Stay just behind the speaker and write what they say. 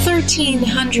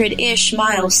1,300-ish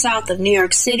miles south of New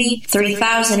York City,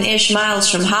 3,000-ish miles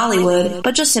from Hollywood,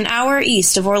 but just an hour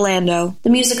east of Orlando. The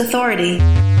Music Authority.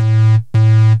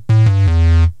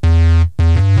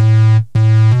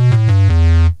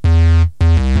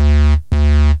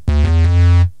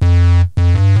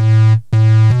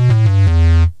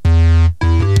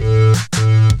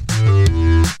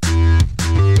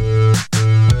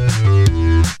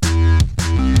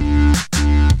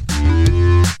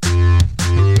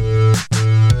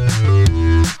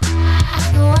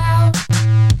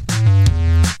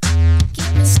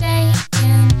 Stay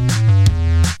in,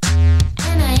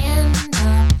 and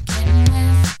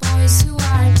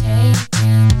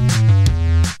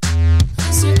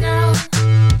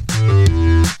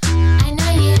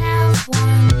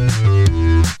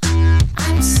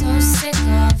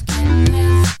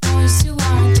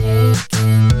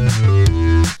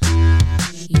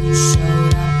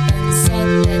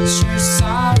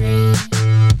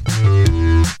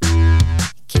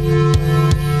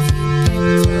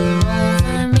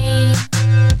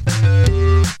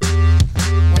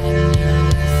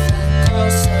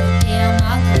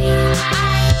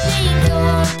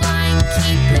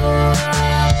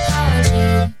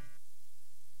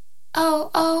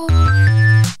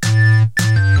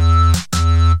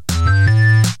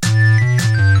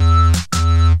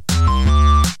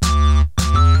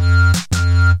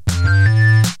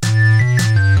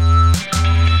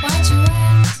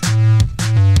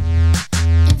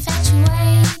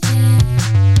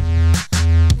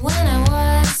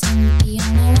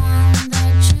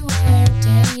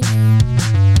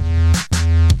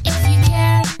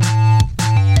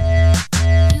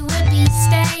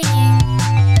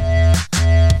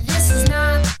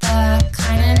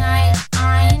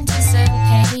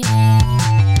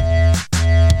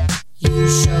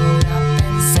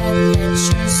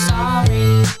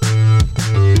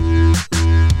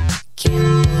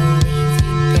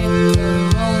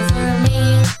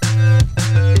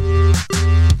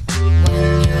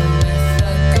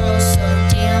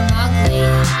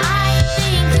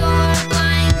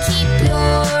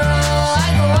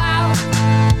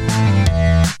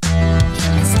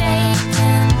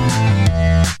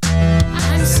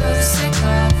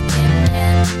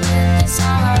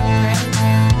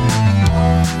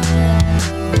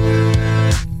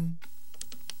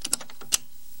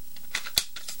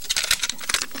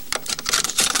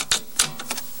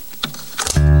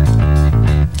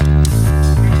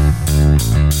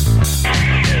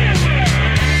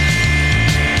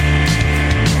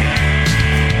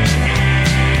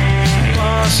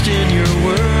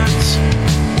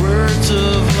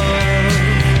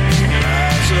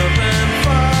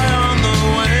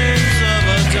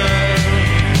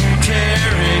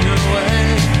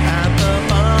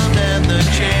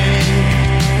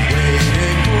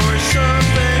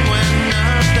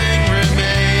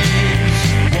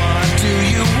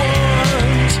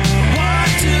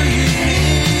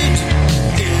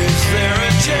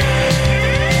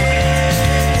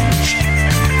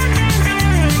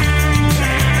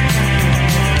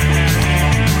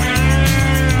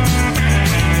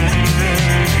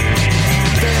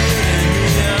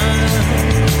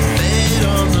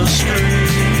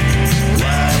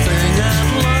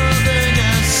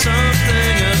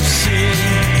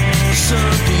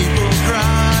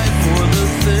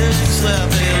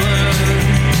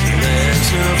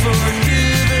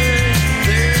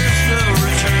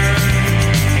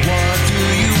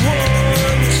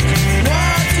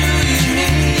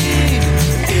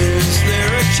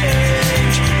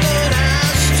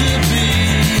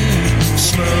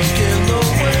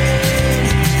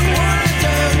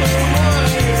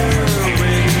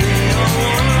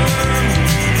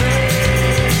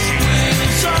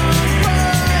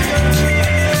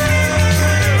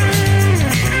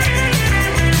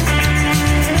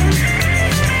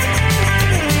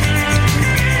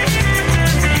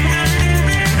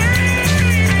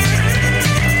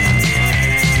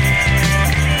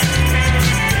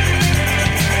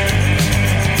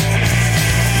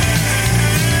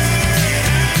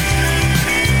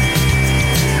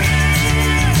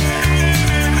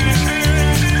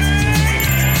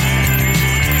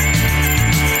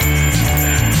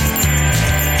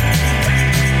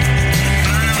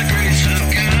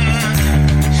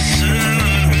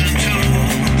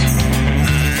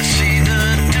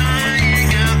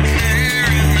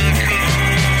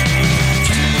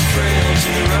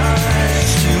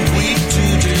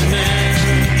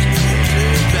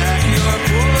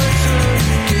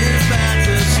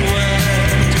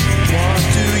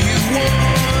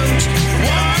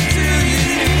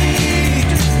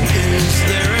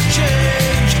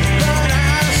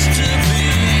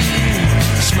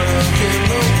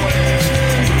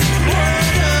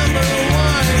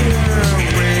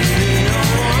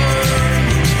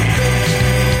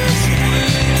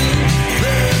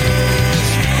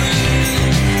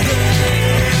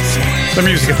The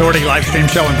Music Authority live stream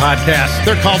show and podcast.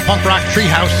 They're called Punk Rock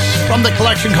Treehouse from the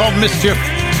collection called Mischief.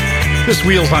 This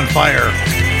Wheels on Fire.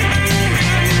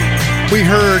 We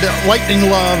heard Lightning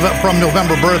Love from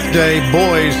November Birthday,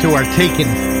 Boys Who Are Taken.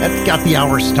 That got the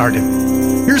hour started.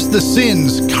 Here's The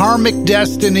Sins, Karmic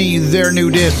Destiny, their new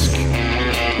disc,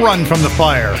 Run from the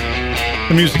Fire.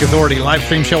 The Music Authority live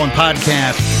stream show and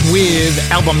podcast with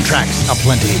album tracks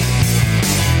aplenty.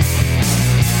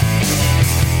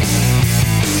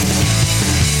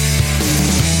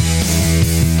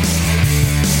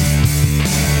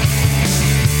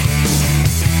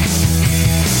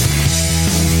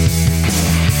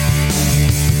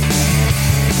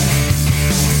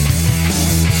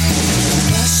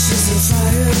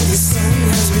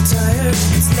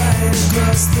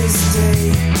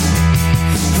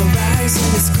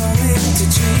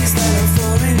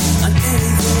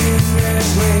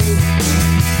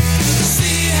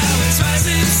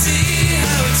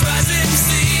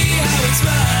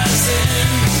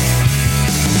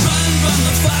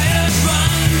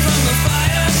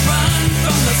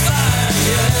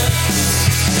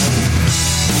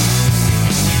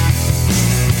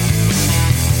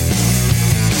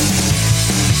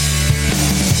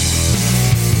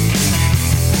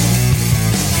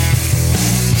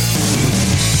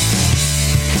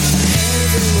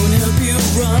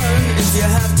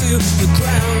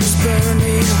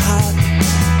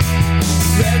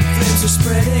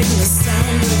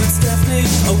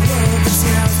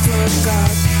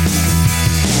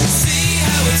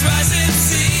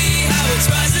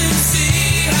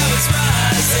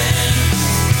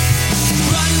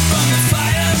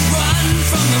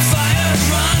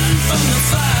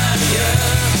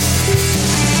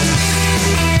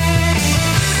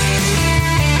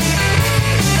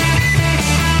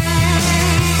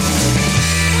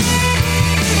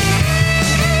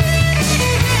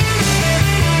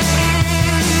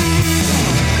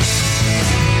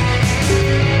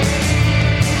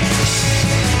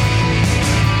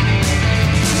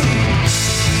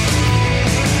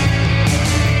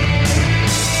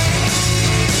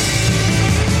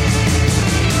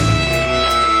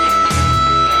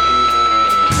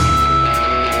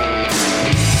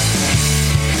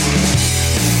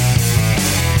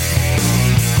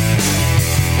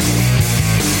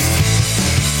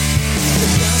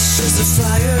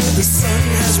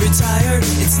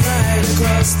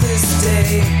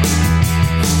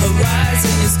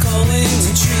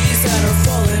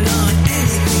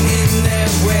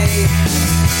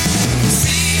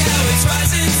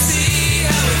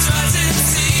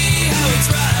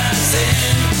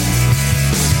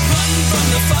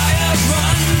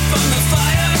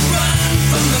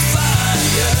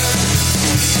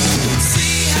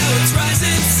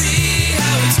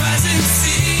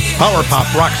 Power pop,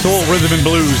 rock, soul, rhythm, and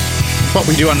blues. That's what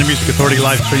we do on the Music Authority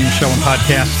live stream show and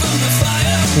podcast.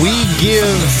 We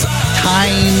give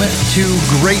time to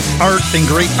great art and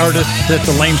great artists that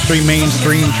the lamestream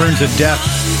mainstream turns a deaf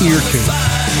ear to.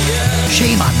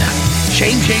 Shame on them.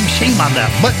 Shame on them.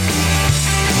 But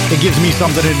it gives me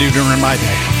something to do during my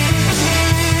day.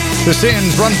 The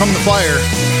Sins, Run from the Fire.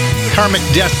 Karmic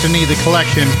Destiny, the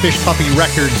collection. Fish Puppy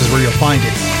Records is where you'll find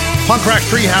it. Punk Rock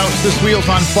Treehouse, This Wheels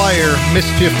on Fire,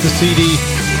 Mischief the CD,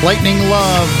 Lightning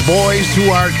Love, Boys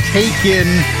Who Are Taken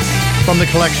from the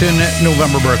collection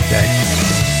November Birthday.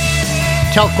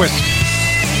 Telquist,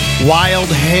 Wild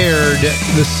Haired,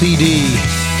 the CD.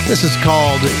 This is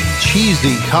called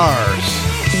Cheesy Cars.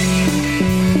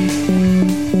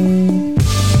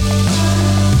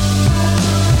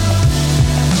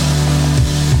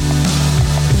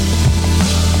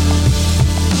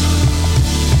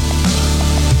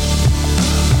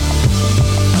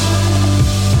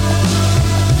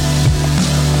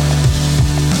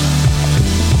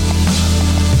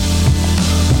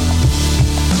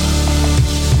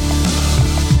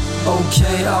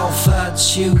 I'll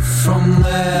fetch you from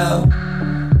there.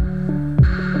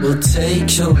 Will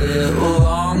take a little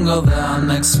longer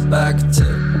than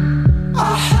expected.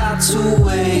 I had to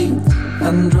wait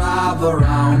and drive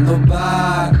around the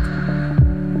back.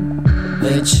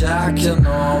 They checking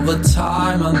all the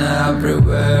time and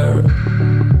everywhere.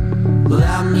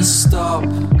 Let me stop.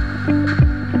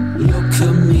 Look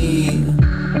at me.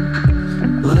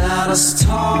 Let us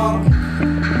talk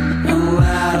and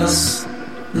let us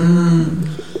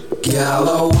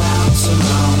gallowads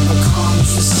around the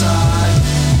countryside.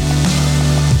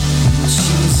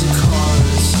 Cheesy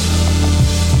cars,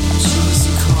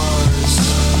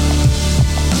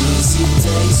 easy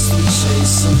days we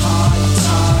chasing high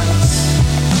tides.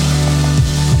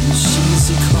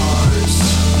 Cheesy cars,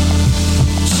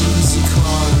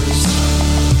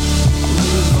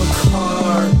 leave a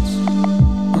card.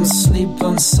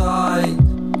 one side.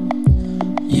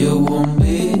 You won't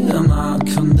be in a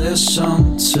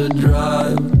condition to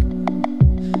drive.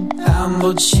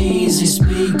 Amber cheesy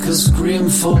speakers scream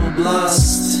full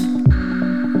blast.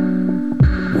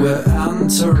 We're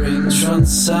entering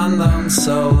transcendence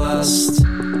out west.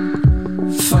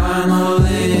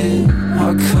 Finally,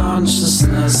 our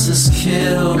consciousness is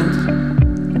killed.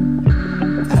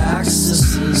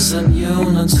 Ecstasies and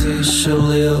unity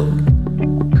shall yield.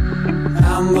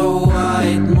 And the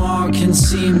white markings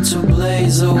seem to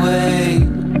blaze away.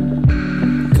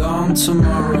 Gone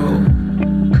tomorrow,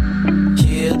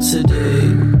 here today.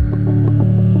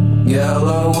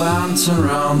 Yellow went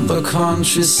around the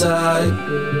countryside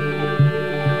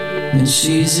in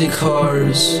cheesy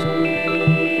cars,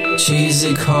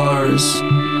 cheesy cars.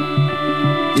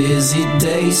 Dizzy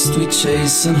days we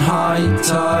chasing high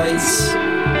tides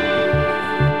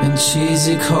in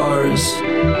cheesy cars,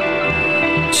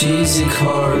 cheesy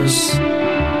cars.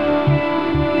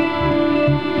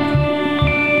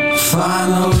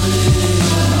 Finally,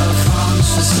 our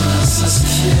consciousness is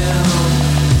killed.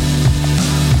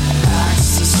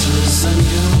 Ecstasies and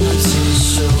unity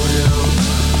show you.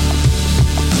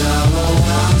 Yellow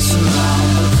rounds around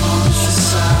the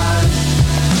countryside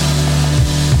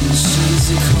in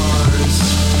cheesy cars,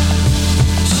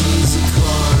 cheesy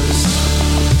cars.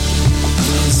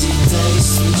 Busy days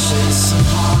we chasing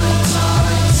high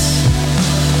tides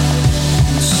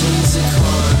in cheesy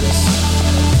cars,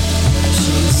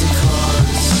 cheesy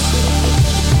cars.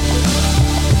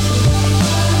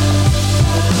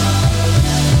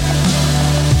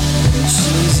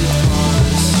 Cheesy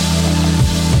cars,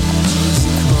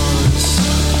 cheesy cars.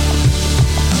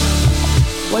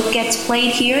 What gets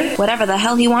played here? Whatever the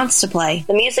hell he wants to play.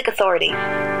 The Music Authority.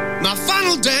 My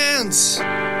final dance,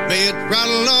 may it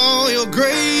rattle all your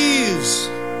graves.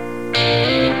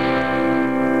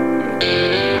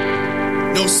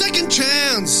 No second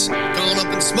chance, gone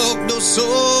up in smoke, no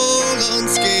soul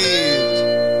unscathed.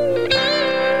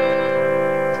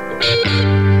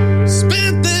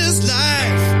 Spent this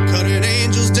life cutting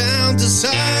angels down to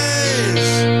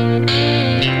size.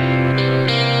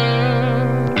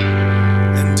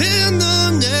 And in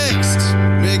the next,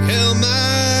 make hell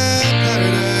my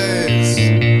paradise.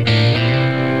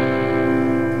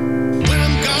 When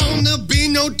I'm gone, there'll be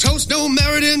no toast, no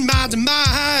merit in my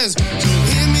demise. So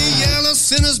hear me yell a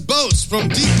sinner's boast from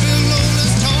deep below,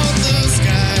 let's taunt the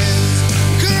skies.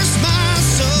 Curse my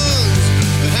sons,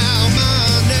 but how my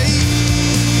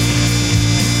name?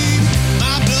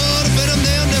 My blood, a venom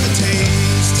they'll never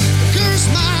taste. Curse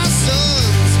my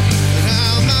sons, but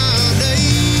how my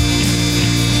name?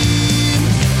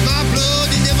 My blood,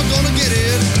 you're never gonna get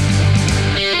it.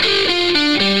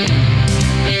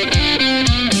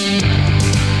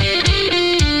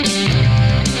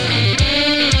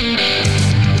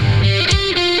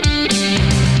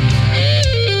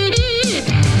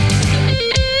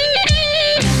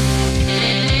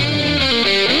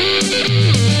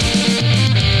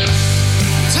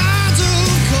 Tides of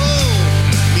cold,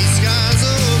 these skies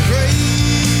of gray.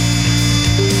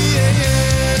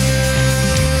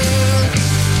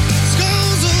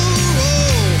 Skulls of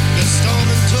roll, they're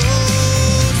storming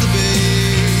towards the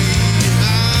bay,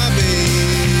 my bay.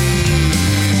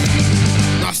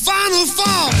 My final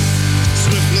fall,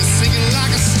 swiftly sinking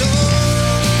like a stone.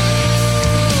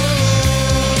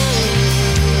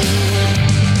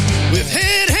 With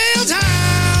head held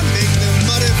high, make the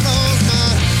muddy floors my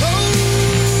home.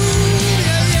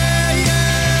 Yeah, yeah,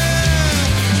 yeah.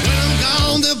 When I'm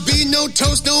gone, there'll be no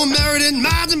toast, no merit in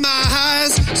my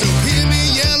demise. So hear me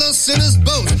yell a sinner's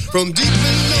boast from deep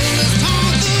below, let's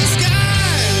taunt the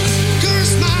skies.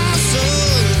 Curse my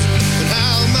sons, but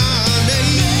how my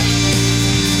name?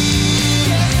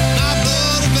 My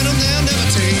blood, a venom they'll never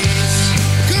taste.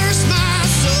 Curse my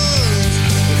sons,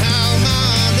 but how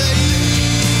my name?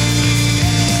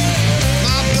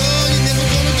 My blood, you're never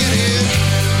gonna get it.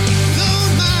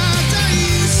 Load my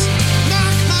dice,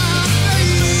 mark my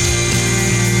fate.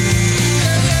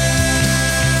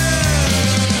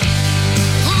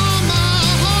 On my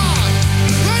heart,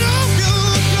 right off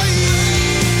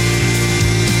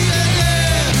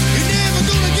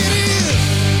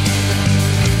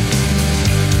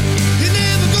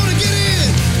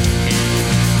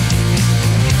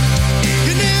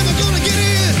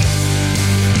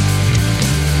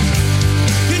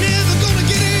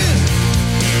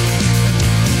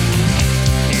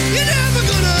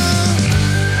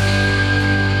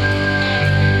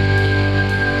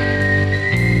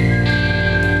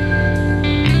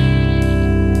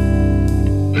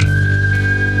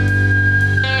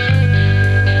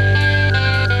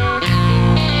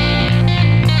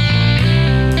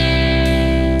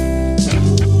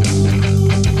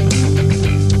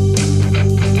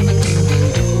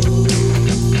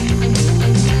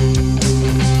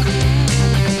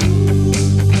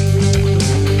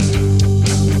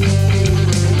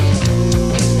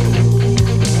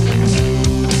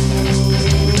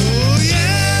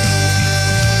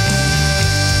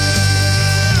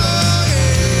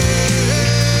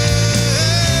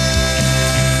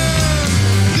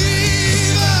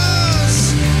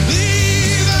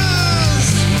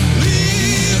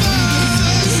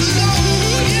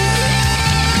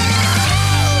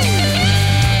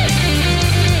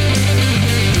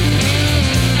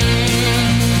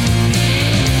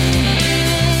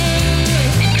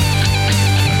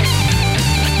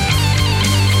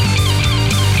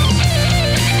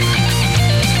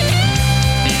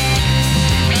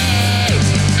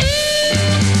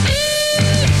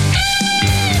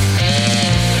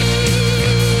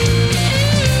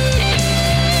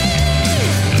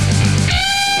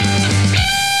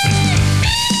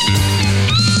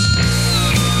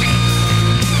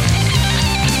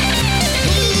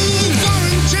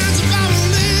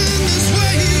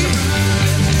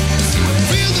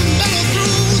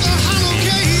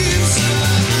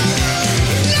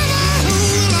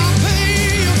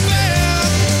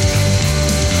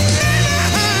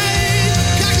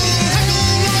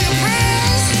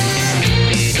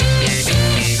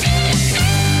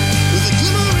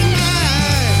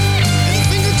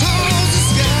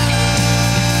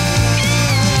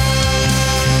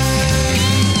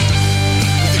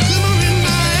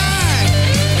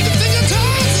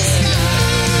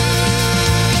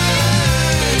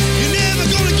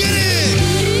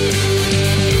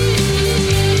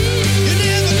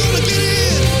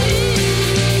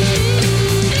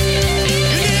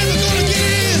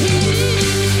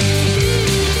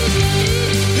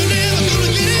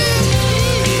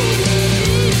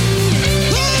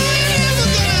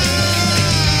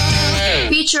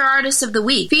Artist of the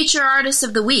Week. Feature Artist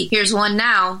of the Week. Here's one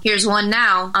now. Here's one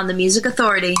now on the Music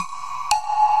Authority.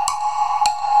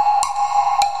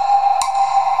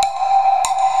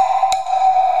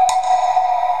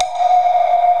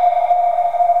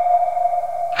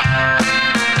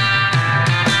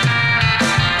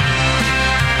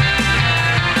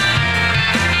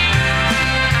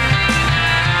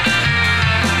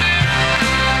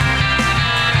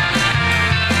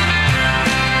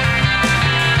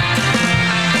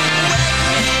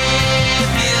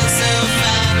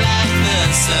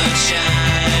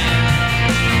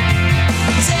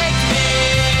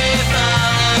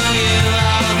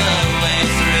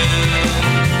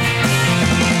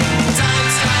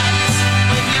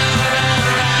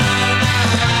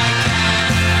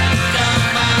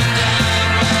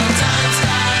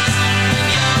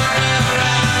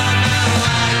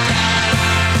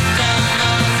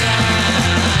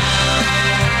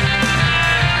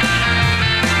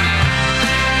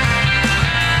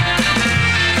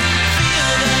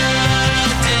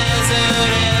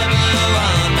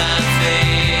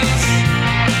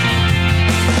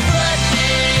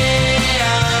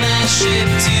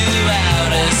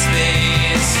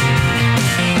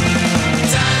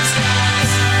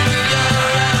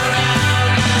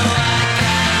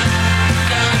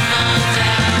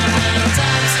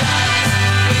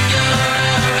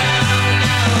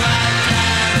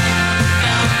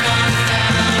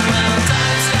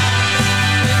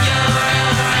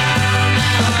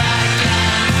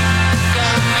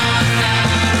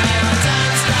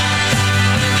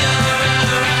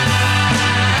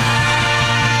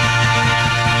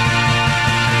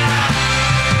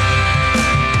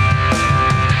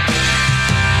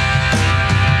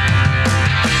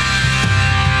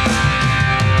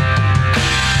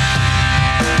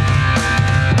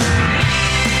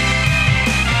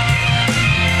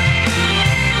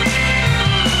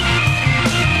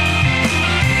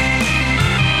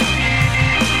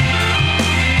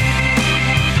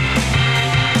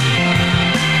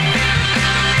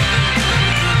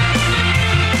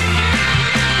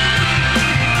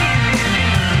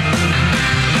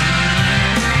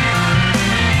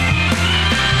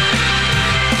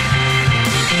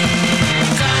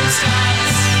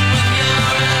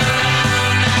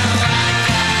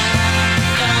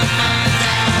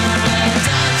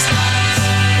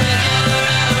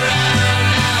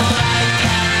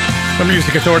 The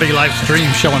Music Authority live stream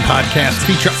show and podcast.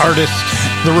 Feature artist,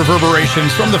 The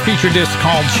Reverberations, from the feature disc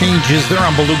called Changes. They're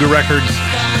on Beluga Records.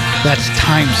 That's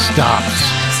Time Stops.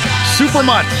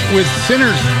 Supermutt with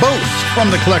Sinner's Boast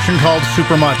from the collection called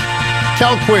Supermutt.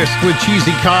 Telquist with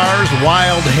Cheesy Cars,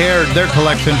 Wild Haired, their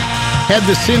collection. Had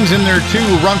the Sins in there too,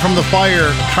 Run from the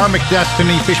Fire, Karmic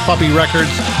Destiny, Fish Puppy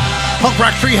Records. Punk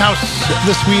Rock Treehouse,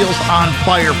 This Wheel's on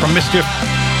Fire from Mischief.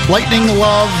 Lightning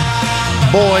Love,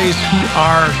 Boys Who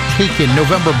Are Taken,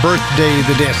 November Birthday,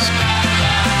 the disc.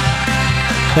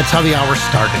 That's how the hour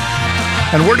started.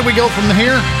 And where do we go from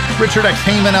here? Richard X.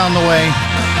 Heyman on the way.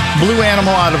 Blue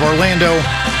Animal out of Orlando.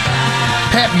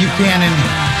 Pat Buchanan,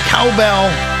 Cowbell,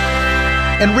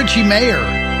 and Richie Mayer.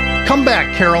 Come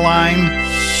back, Caroline.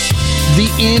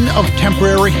 The Inn of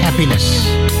Temporary Happiness.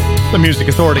 The Music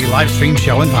Authority live stream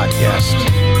show and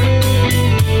podcast.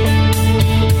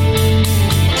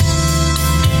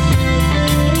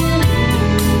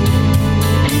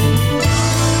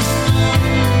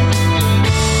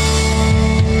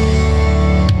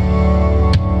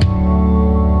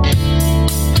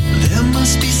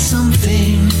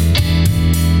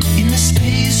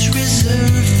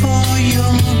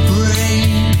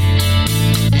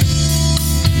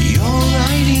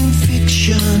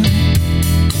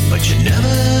 But you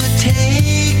never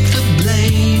take the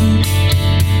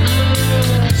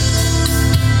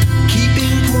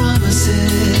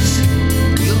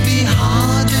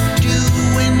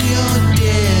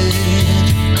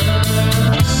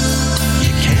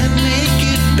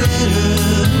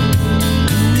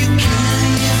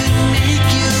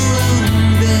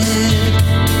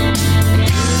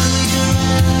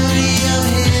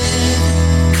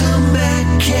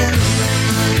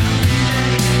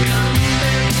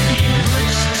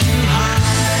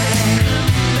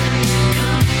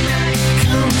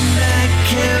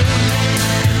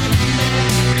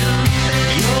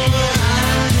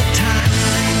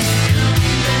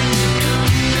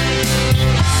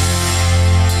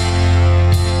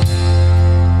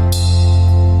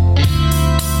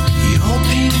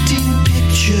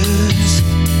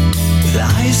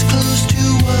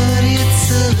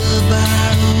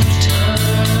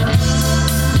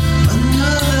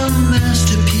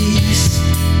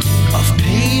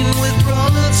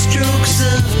strokes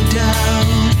of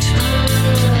doubt.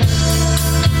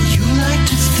 You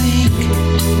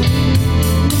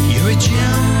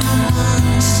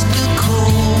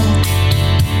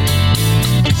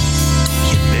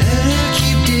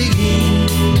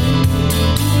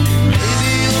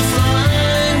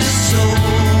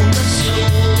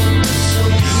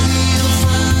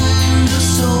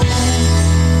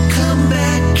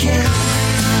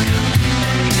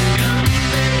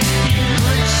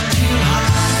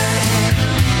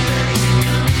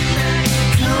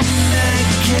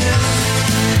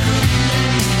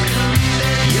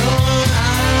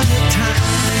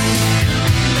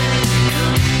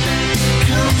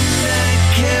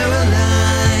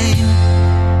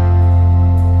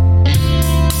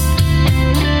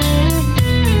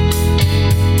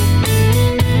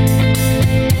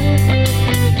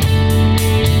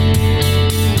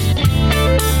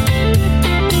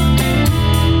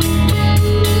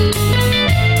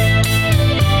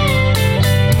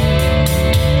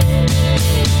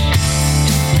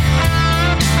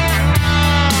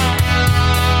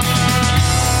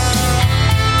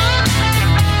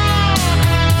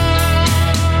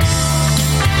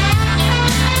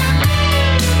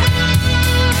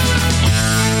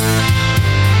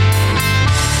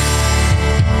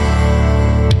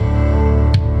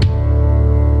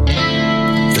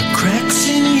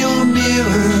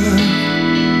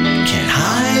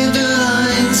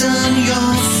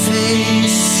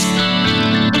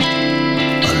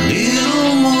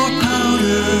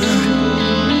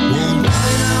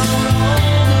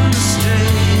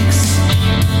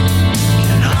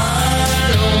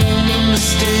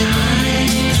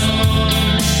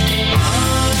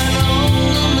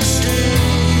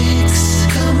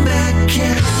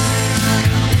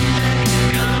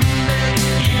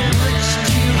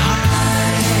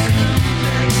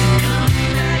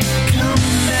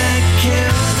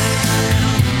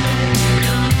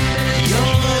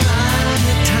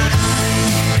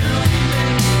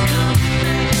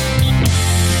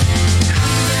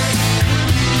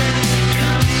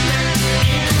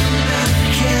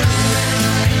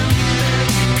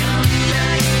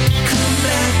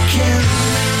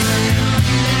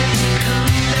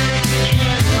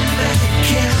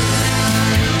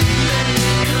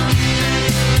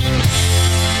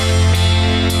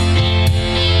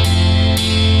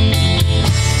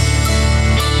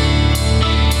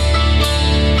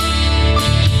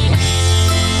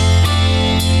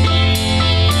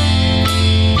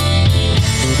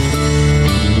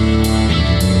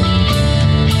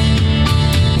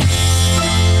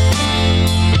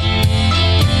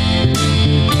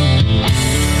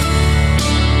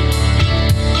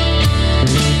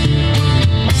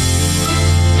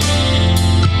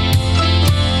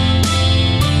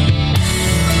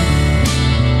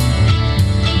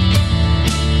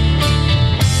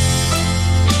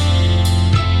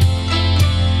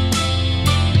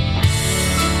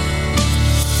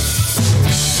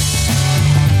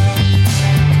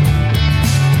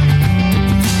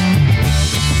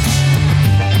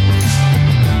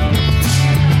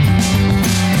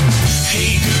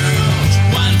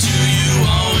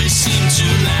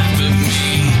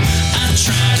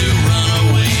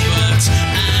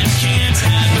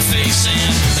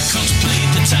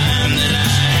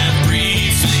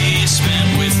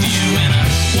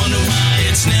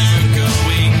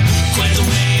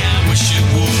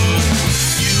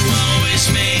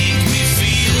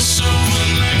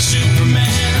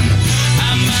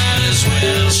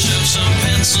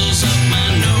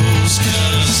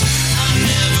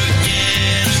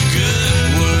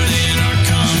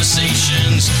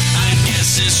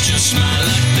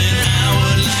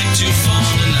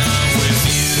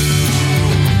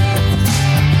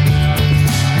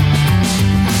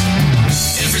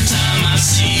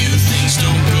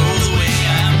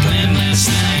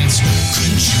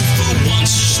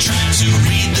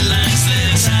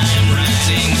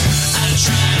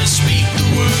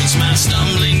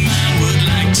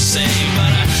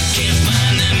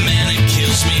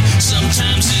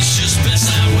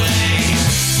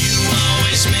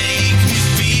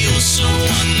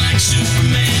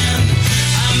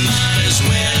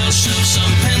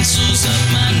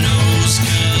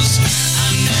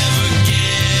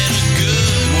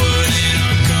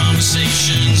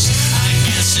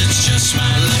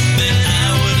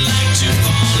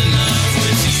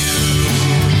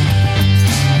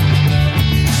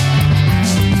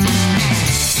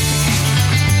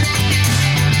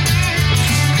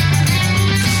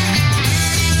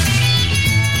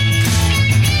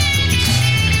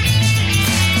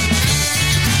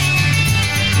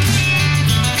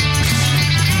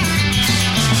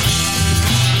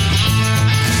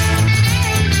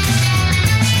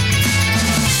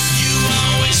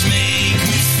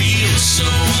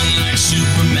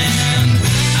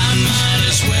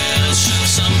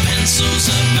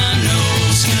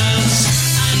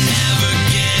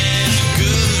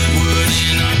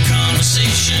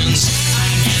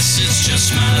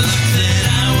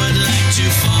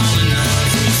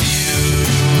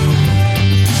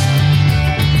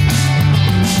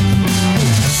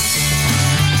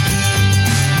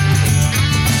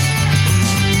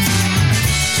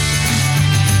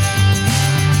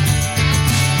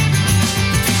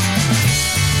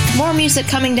more music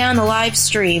coming down the live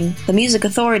stream. The Music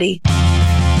Authority.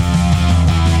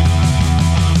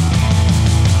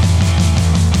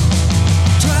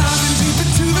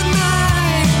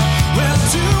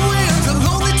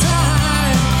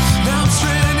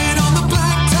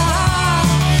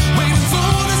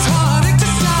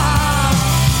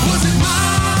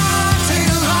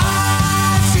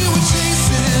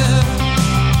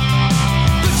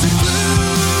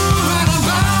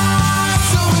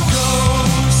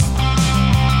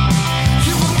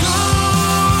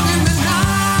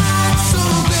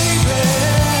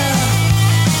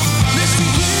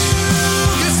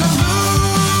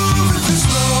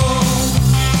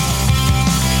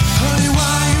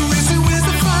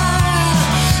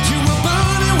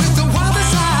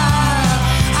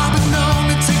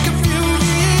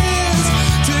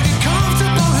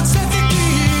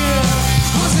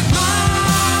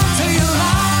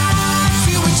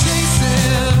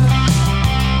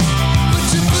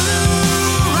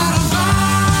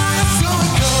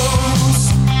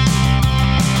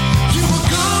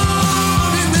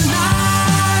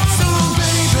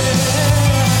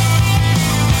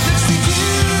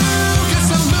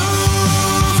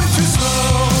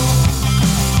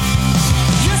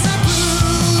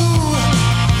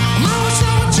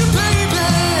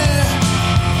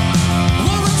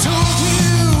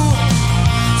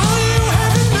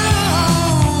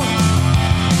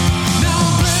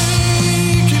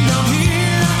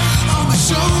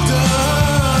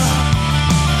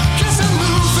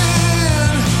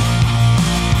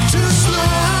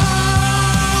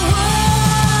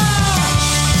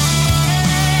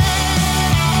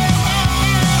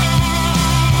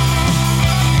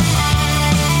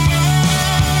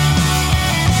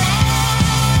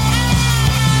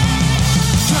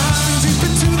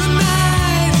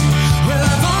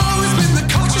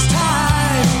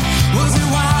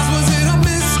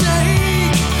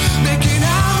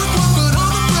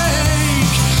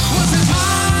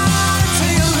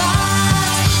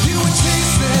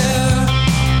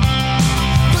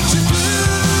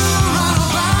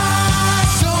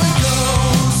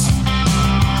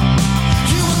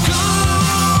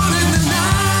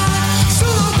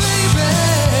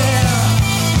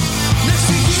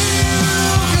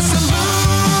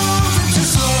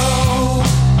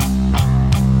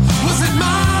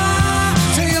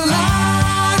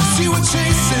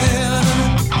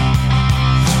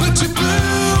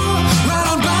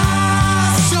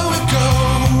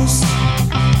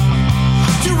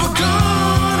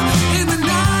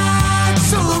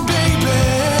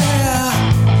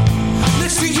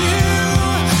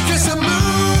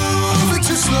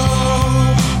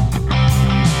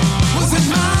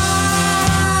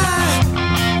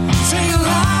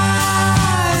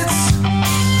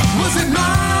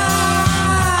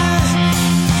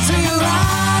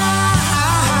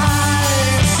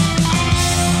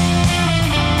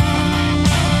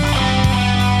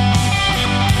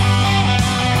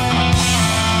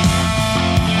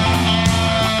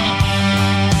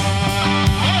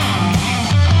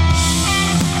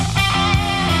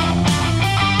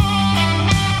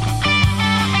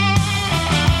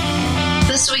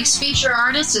 Feature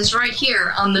artist is right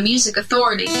here on the Music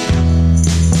Authority.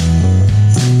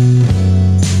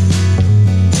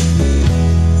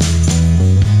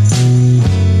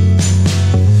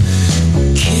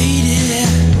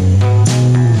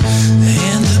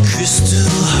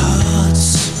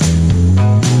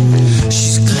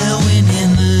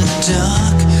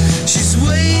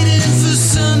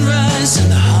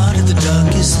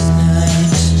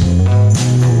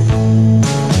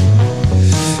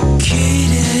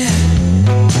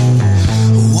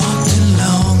 Walked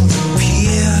along the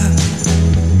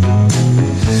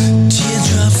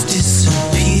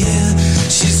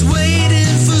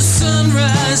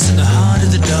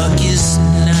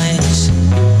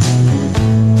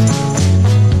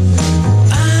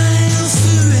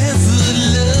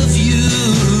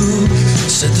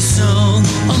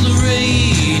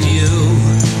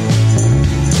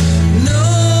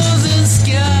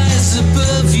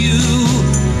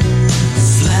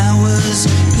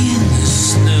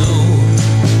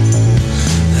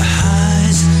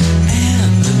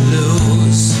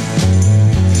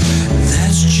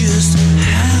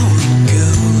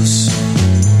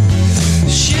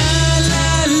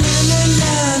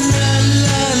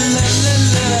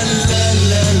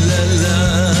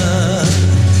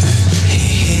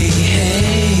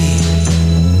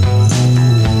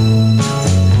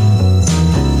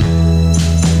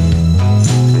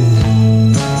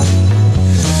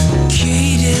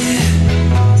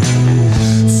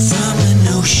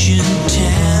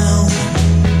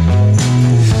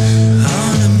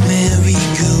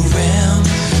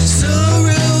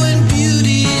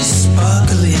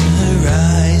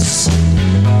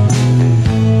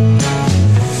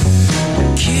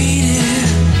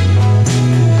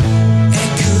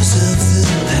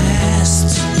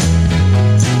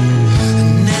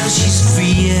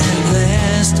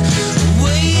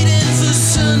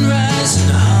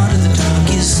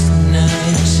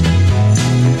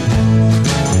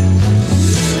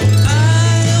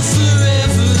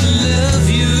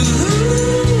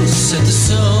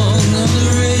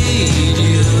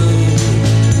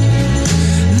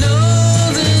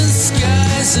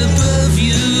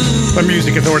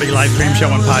Music Authority live stream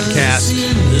show and podcast.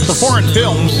 The Foreign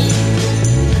Films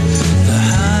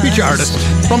feature artist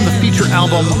from the feature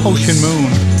album Ocean Moon.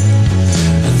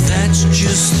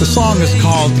 The song is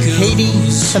called Haiti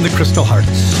and the Crystal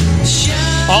Hearts.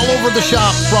 All over the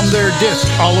shop from their disc,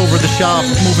 all over the shop,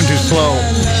 moving too slow.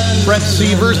 Brent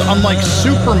Sievers, unlike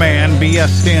Superman,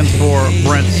 BS stands for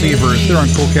Brent Sievers. They're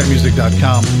on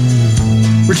CoolCatMusic.com.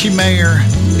 Richie Mayer,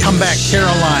 Come Back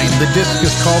Caroline. The disc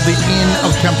is called The Inn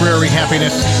of Temporary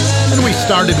Happiness. And we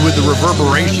started with the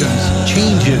Reverberations,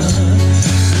 Changes.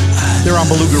 They're on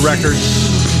Beluga Records,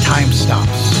 Time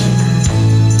Stops.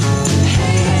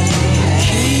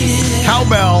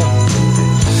 Cowbell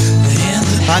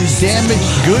on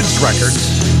Damaged Goods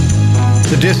Records.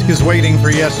 The disc is Waiting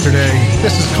for Yesterday.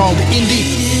 This is called In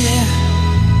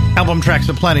Deep. Album tracks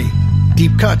aplenty.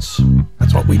 Deep cuts.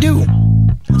 That's what we do.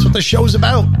 That's what the show's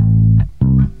about.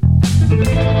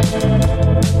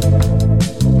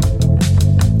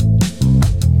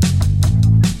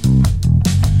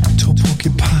 Told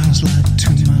porcupines lied to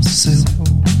myself.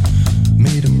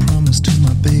 Made a promise to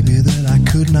my baby that I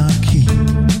could not keep.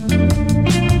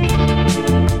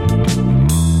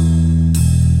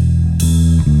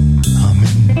 I'm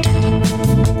in deep.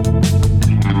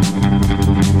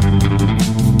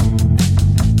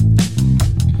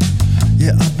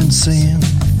 Yeah, I've been saying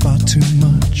far too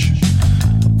much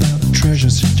about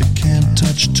treasures that you can't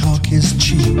touch. Talk is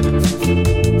cheap.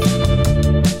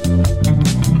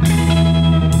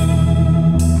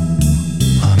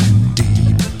 I'm in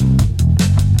deep.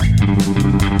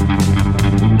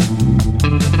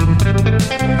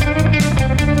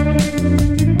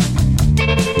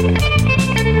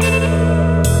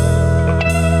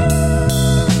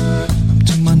 Up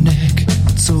to my neck,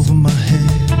 it's over my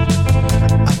head.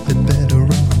 I'd be better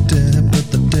off dead, but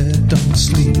the dead don't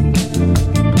sleep.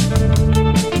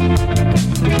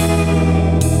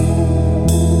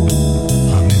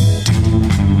 I'm in deep.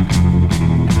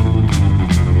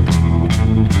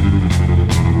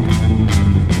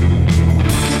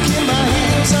 Kicking my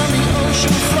heels on the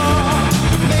ocean floor,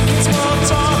 making small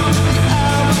talk with the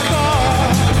albacore,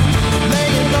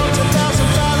 laying low to 1,000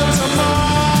 fathoms or more.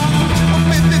 Oh,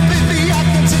 baby, baby, I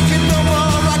can't take it no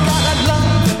more. I got a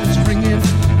love that's ringing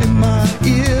in my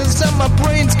ears, and my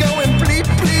brain's going bleep,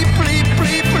 bleep, bleep,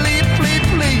 bleep, bleep, bleep,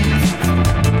 bleep.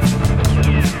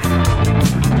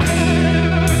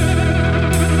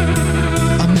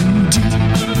 I'm in deep.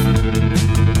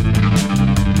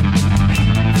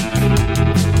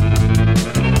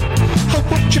 Oh,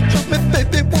 won't you help me,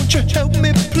 baby? Won't you help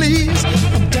me, please?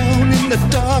 I'm down in the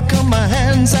dark on my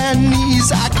hands and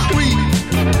knees. I creep.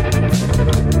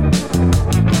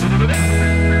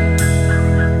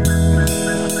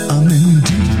 I'm in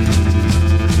deep.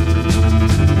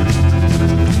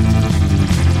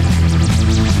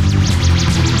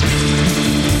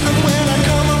 And when I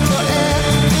come up for air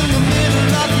in the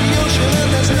middle of the ocean and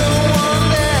there's no one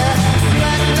there,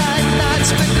 black nights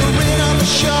flickering on the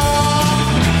shore.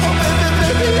 Oh baby,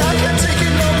 baby, I can't take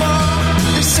it no more.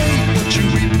 They say what you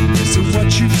reap is what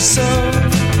you sow,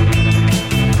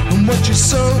 and what you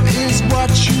sow is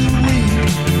what you reap.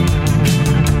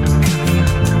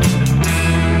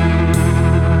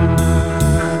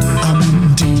 I'm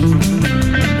in deep.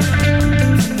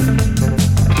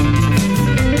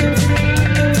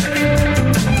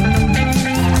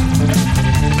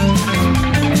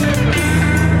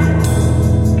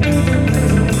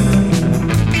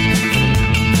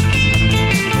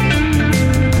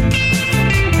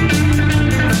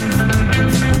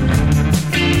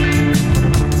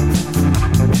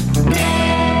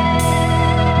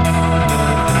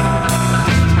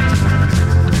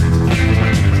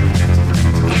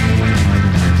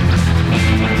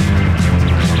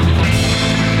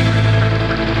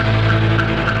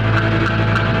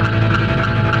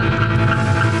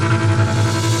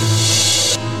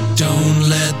 Don't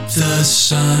let the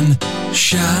sun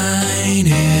shine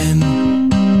in.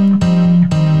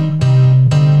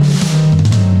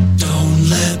 Don't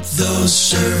let those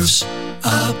surfs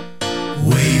up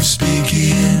waves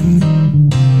begin.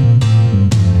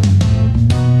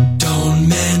 Don't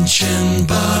mention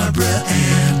Barbara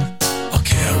Ann or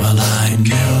Caroline.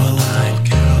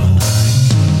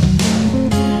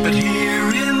 But here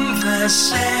in the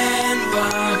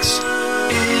sandbox,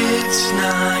 it's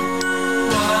not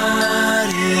what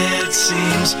it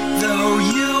seems, though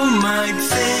you might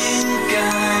think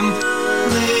I'm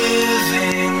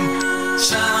living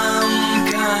some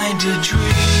kind of dream.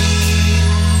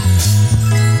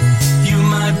 You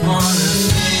might wanna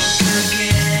think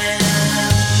again.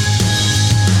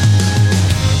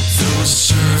 Those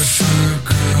surfer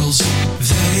girls,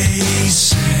 they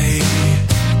say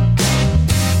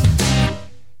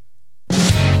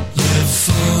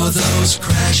those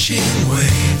crashing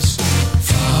waves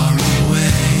far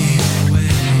away.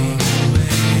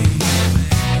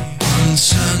 On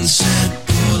Sunset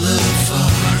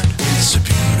Boulevard, it's a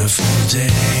beautiful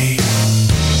day.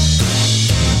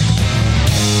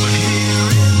 But here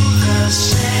in the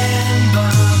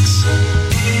sandbox,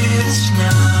 it's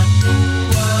not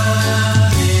what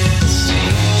it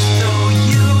seems. Though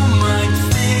you might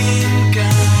think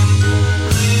I'm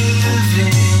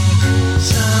living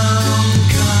some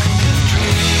kind of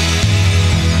dream,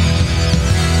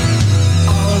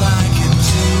 all I can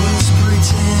do is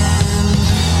pretend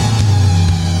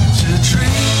to dream.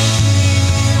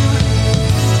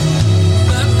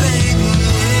 But baby,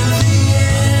 in the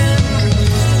end,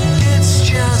 it's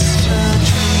just a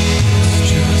dream.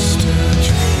 Just a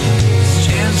dream.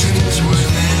 And dreams were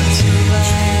meant to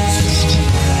last.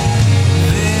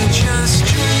 They're just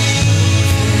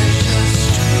dreams.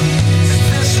 And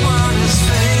this one is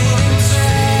fading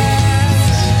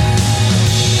fast.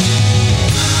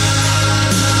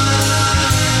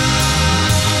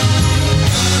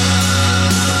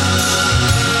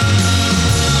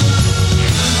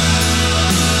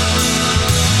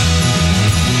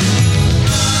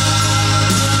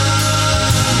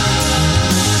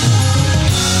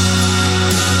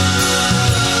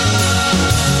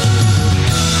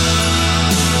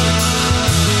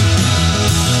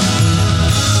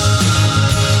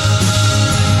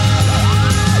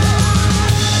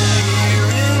 Here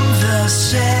in the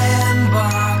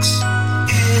sandbox,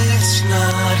 it's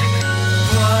not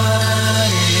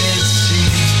what it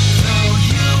seems. Though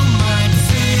you might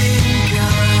think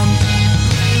I'm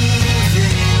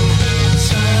living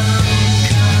some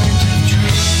kind of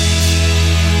dream.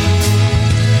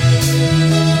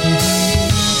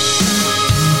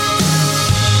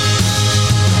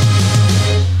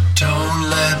 Don't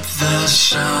let the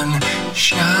sun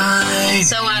shine.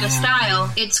 So out of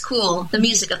style, it's cool. The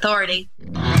Music Authority.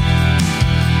 I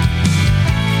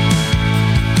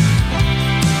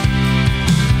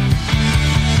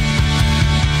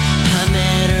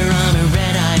met her on a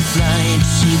red-eye flight.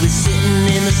 She was sitting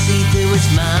in the seat that was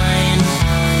mine.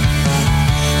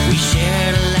 We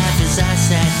shared a laugh as I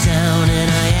sat down, and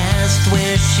I asked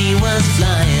where she was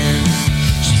flying.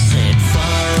 She said,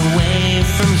 far away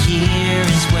from here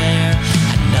is where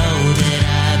I know that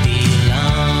I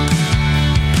belong.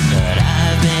 But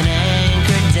I've been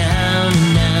anchored down,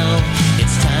 and now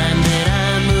it's time that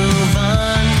I move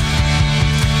on.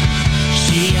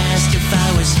 She asked if I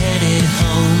was headed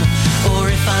home or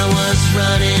if I was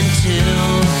running too.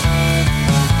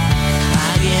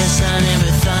 I guess I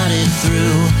never thought it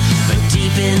through, but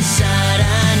deep inside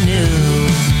I knew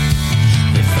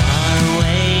that far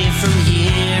away from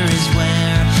here is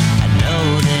where I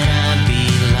know that I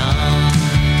belong.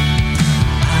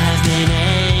 I've been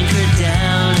anchored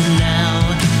down, and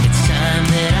now it's time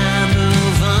that I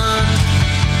move on.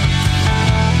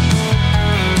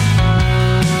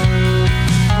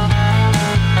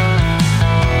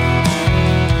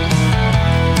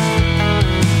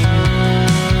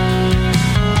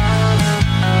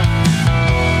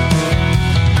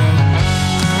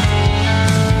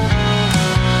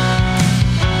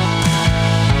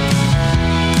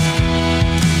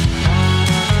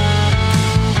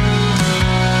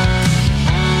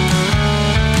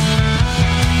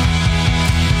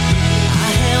 I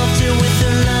helped her with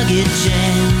her luggage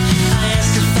and I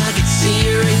asked if I could see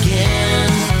her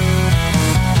again.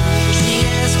 She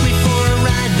asked me for a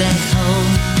ride back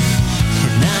home,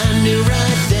 and I knew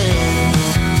right then,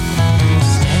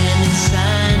 standing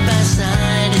side by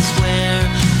side is where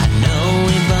I know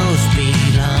we both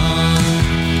belong.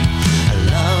 A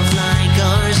love like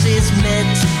ours is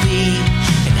meant to be,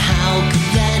 and how could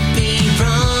that be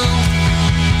wrong?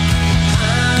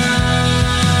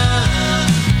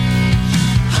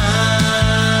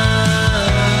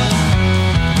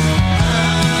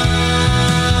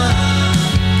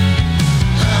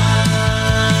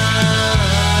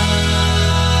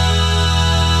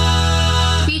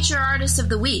 Feature Artist of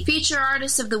the Week. Feature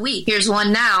Artist of the Week. Here's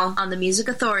one now on the Music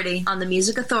Authority. On the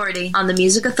Music Authority. On the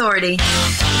Music Authority.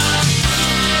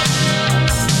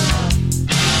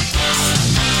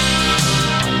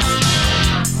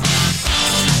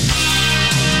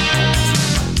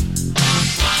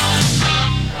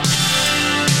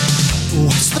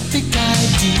 What's the big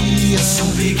idea?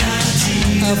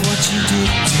 Of what you did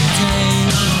today?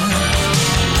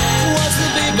 What's the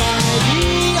big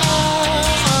idea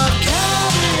of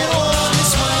carrying on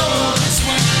this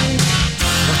way?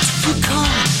 What do you call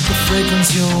the fragrance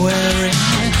you're wearing?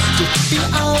 Did the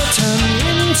hour turn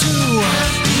into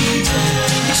happy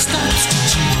day? Stops did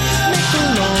you make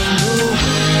along the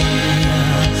way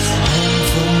home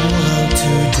from work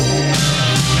today?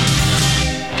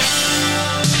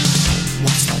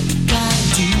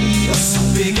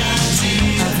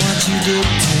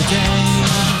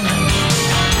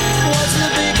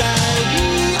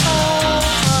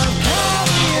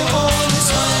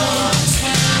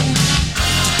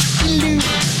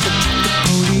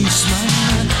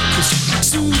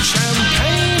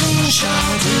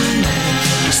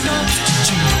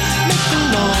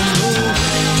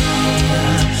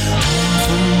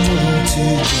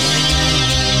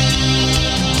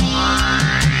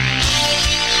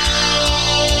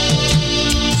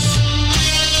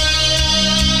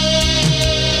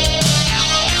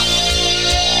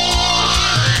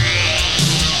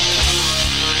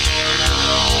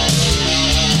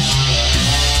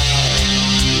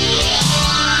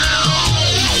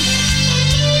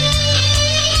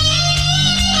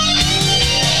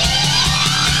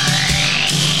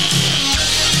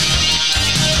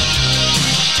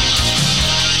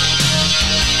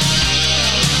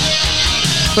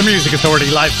 The Music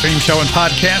Authority live stream show and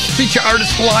podcast feature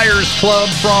artist Liars Club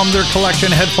from their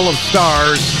collection Head Full of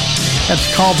Stars. That's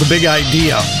called The Big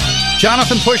Idea.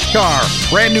 Jonathan Pushkar,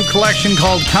 brand new collection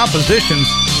called Compositions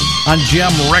on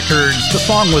Gem Records. The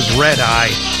song was Red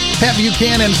Eye. Pat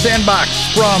Buchanan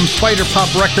Sandbox from Spider Pop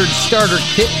Records starter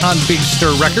kit on Big Stir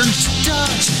Records.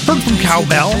 Heard from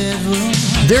Cowbell.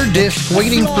 Their disc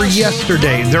Waiting for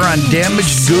Yesterday. They're on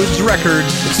Damaged Goods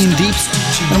Records in Deep.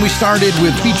 And we started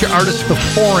with feature artist The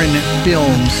Foreign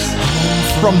Films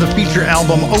from the feature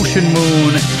album Ocean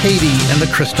Moon, Haiti, and the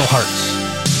Crystal Hearts.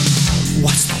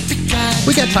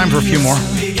 We got time for a few more.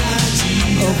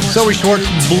 Zoe Schwartz,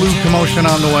 Blue Commotion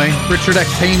on the way. Richard X.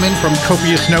 Heyman from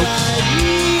Copious Notes.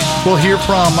 We'll hear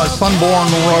from Sunborn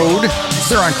Road.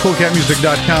 They're on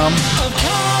coolcatmusic.com.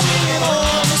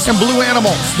 And Blue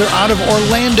Animal, they're out of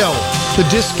Orlando. The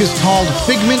disc is called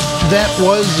Figment That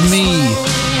Was Me.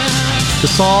 The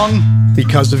song,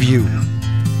 Because of You.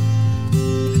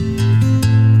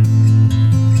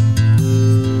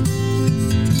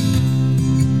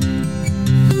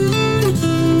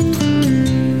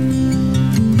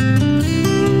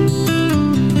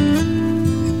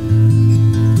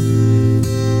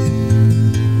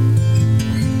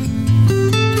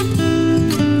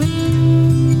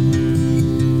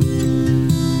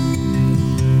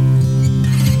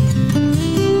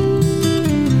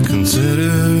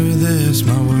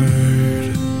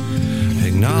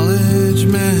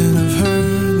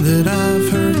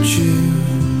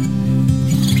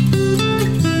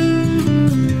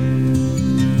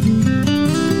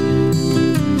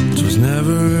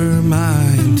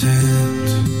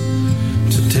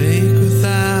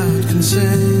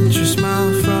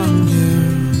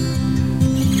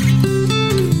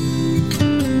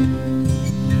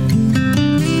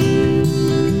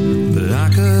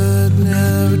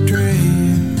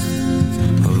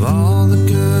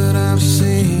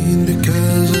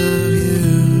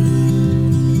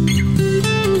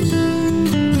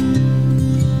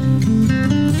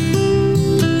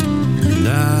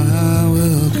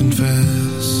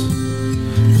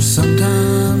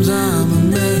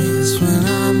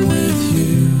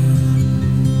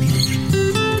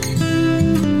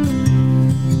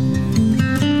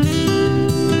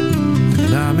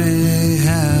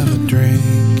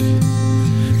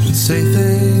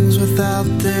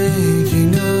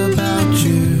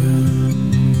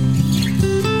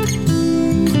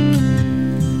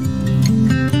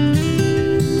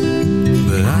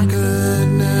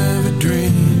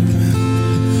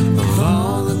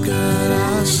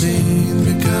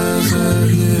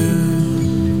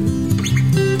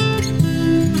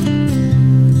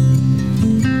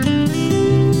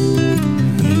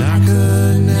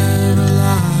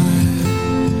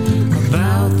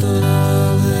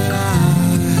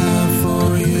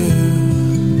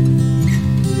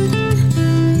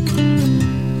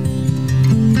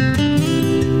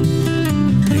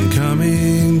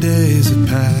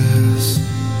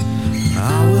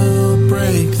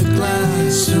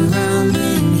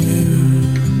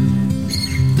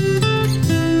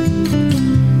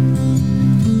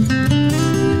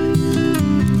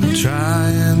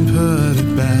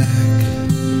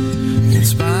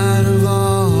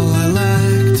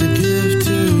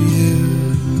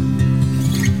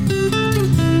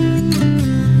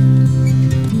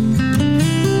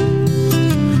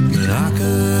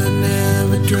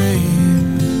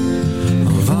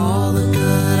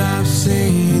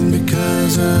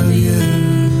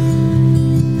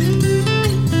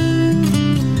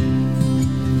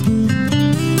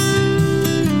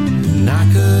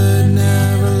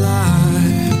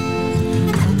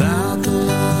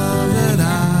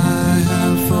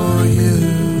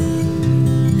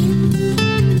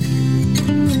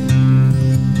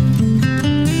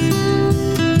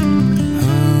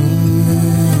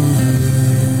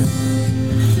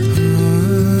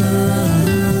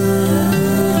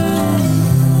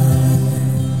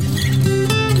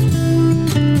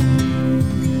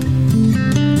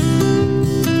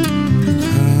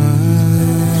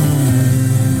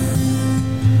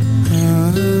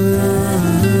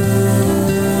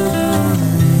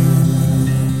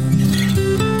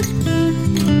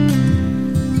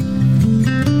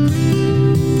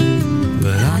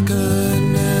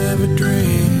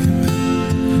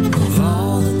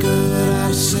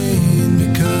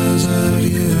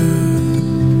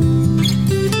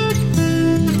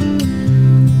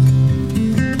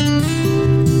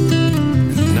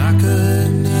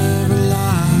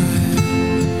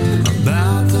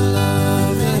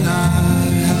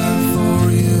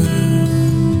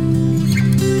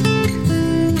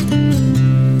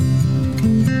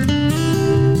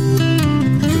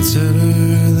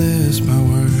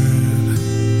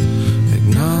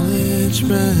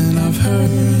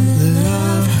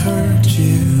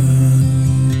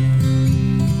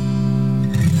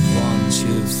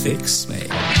 fix me.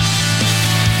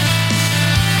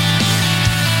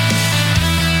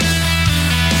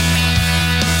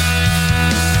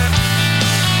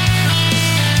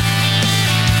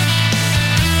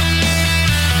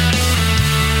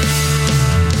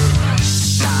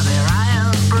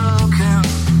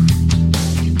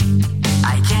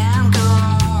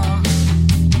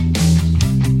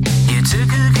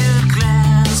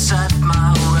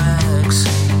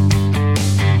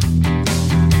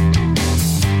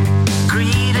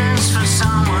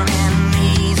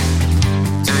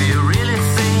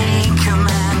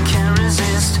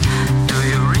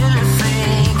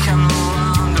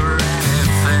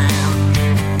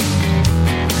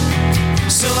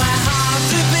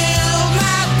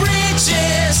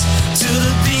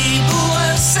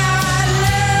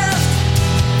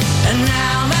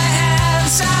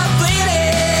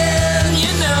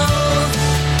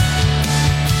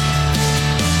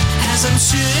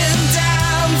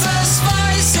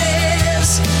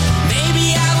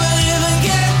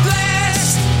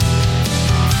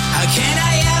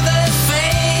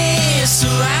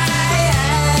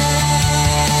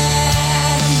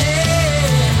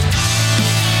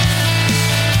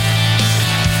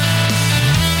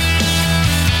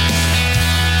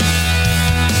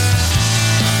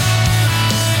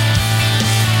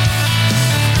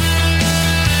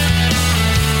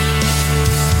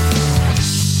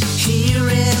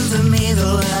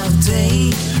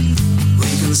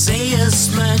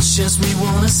 As we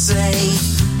wanna say,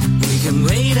 we can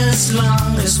wait as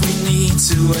long as we need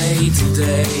to wait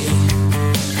today.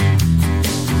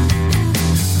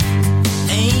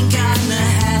 Ain't got no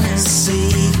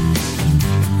Hennessy.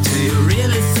 Do you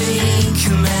really think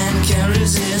a man can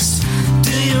resist?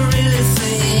 Do you really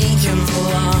think I'm no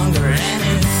longer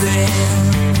anything?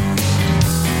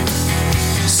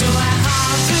 So I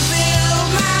have to build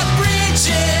my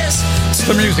bridges.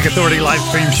 The Music Authority live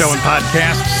stream show and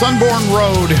podcast. Sunborn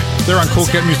Road. They're on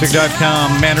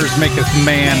CoolCatMusic.com. Manners Maketh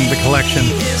Man, the collection.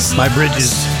 My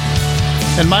Bridges.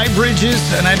 And My Bridges,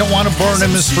 and I don't want to burn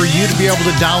them, is for you to be able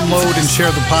to download and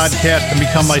share the podcast and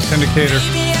become my syndicator.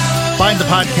 Find the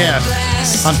podcast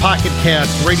on Pocket Cast,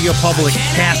 Radio Public,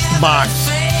 CastBox,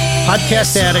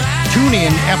 Podcast Addict, TuneIn,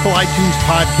 Apple iTunes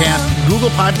Podcast, Google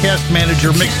Podcast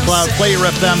Manager, Mixcloud, Player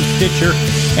FM, Stitcher,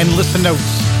 and Listen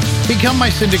Notes. Become my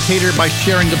syndicator by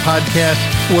sharing the podcast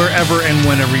wherever and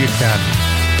whenever you can.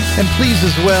 And please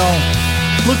as well,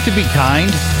 look to be kind.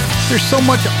 There's so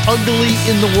much ugly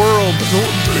in the world.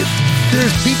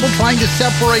 There's people trying to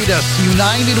separate us.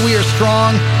 United, we are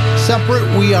strong. Separate,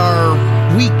 we are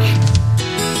weak.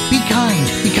 Be kind.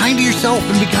 Be kind to yourself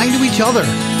and be kind to each other.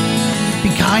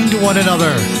 Be kind to one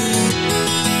another.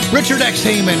 Richard X.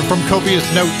 Heyman from Copious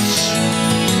Notes.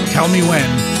 Tell me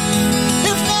when.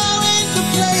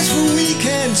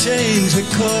 Change the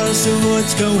course of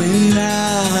what's going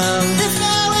on. If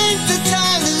now ain't the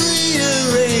time to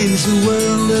rearrange the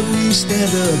world that we stand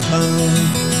upon,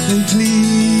 then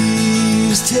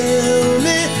please tell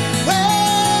me when.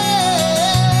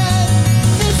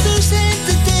 If this ain't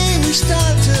the day we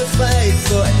start to fight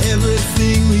for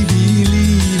everything we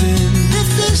believe in, if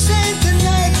this ain't the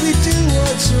night we do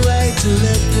what's right to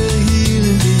let the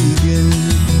healing begin,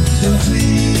 then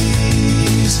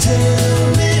please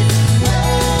tell me.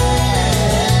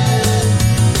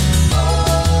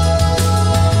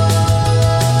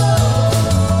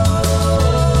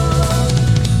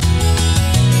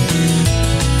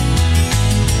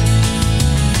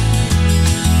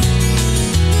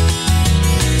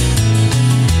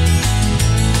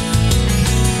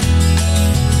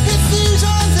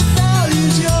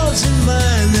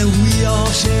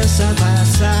 Share side by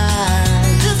side.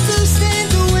 If this ain't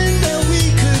the window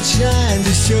we could shine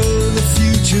to show the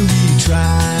future we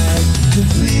tried, then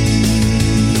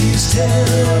please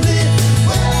tell me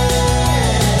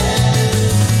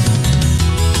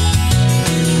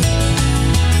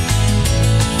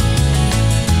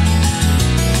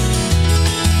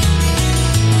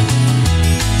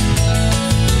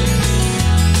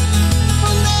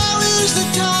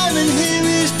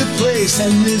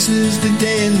and this is the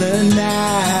day and the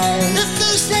night. If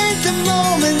this ain't the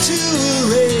moment to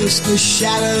erase the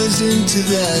shadows into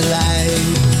the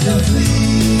light, then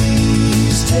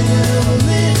please tell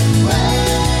me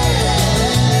when.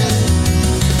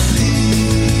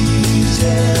 Please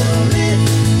tell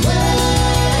me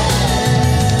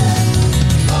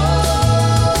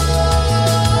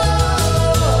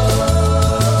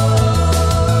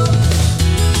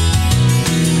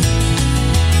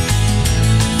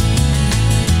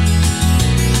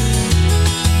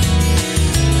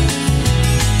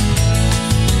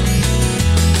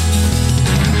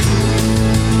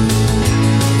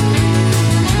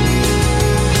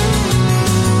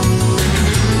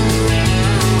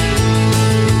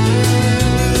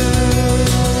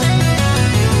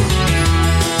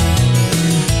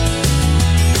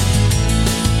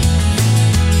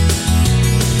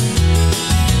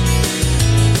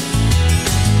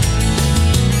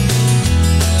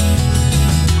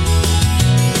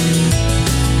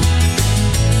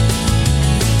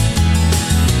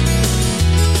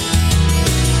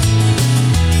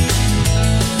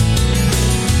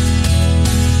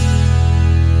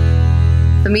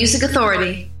Music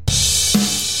Authority.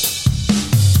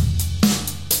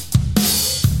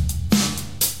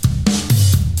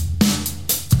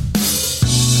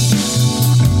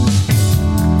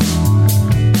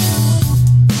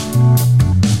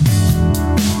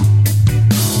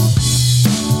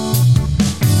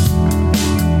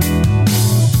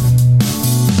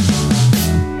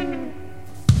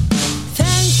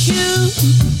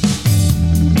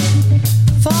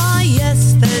 For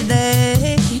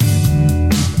yesterday,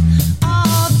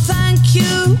 oh, thank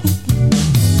you.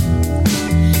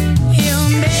 You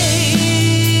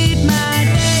made my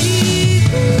day.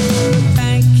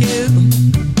 Thank you.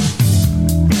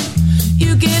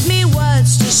 You gave me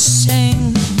words to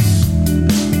sing.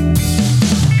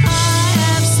 I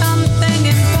have something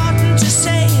important to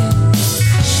say.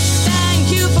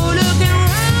 Thank you for looking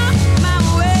round my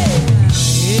way.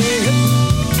 Yeah.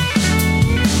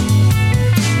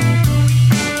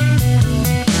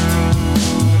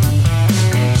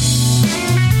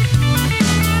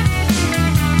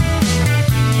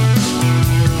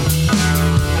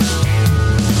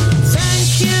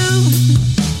 Thank you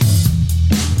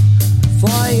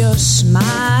for your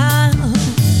smile.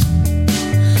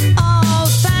 Oh,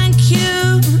 thank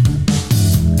you.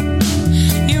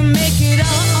 You make it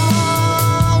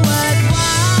all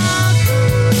worthwhile.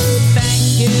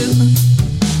 Thank you.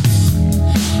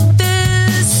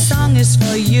 This song is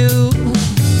for you.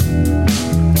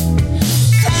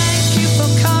 Thank you for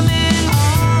coming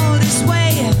all this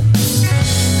way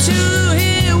to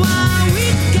hear what we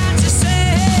got to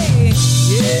say.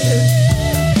 Yeah.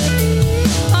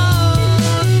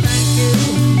 Oh, thank you.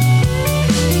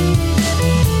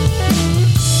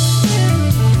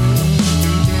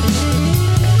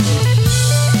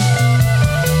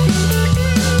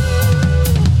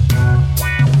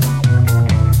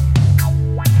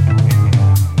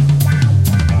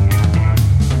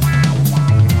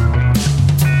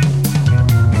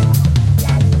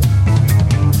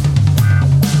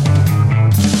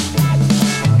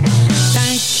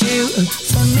 Thank you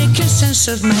for making sense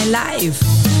of my life.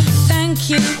 Thank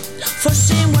you for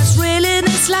seeing what's real in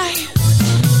this life.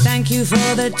 Thank you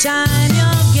for the time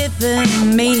you're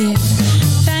giving me.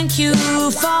 Thank you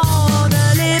for the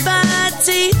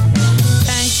liberty.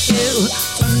 Thank you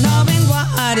for knowing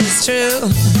what is true.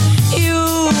 You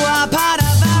are part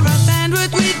of everything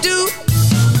what we do.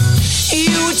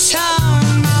 You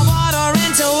turn my water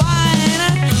into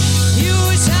wine. You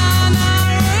turn the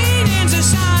rain into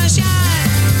sunshine.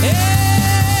 Yeah.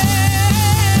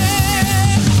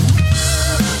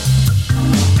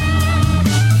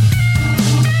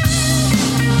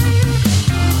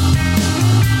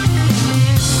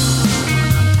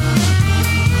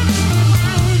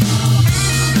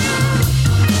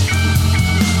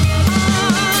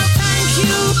 Thank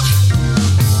you.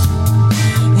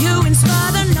 You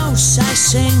inspire the notes I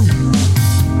sing.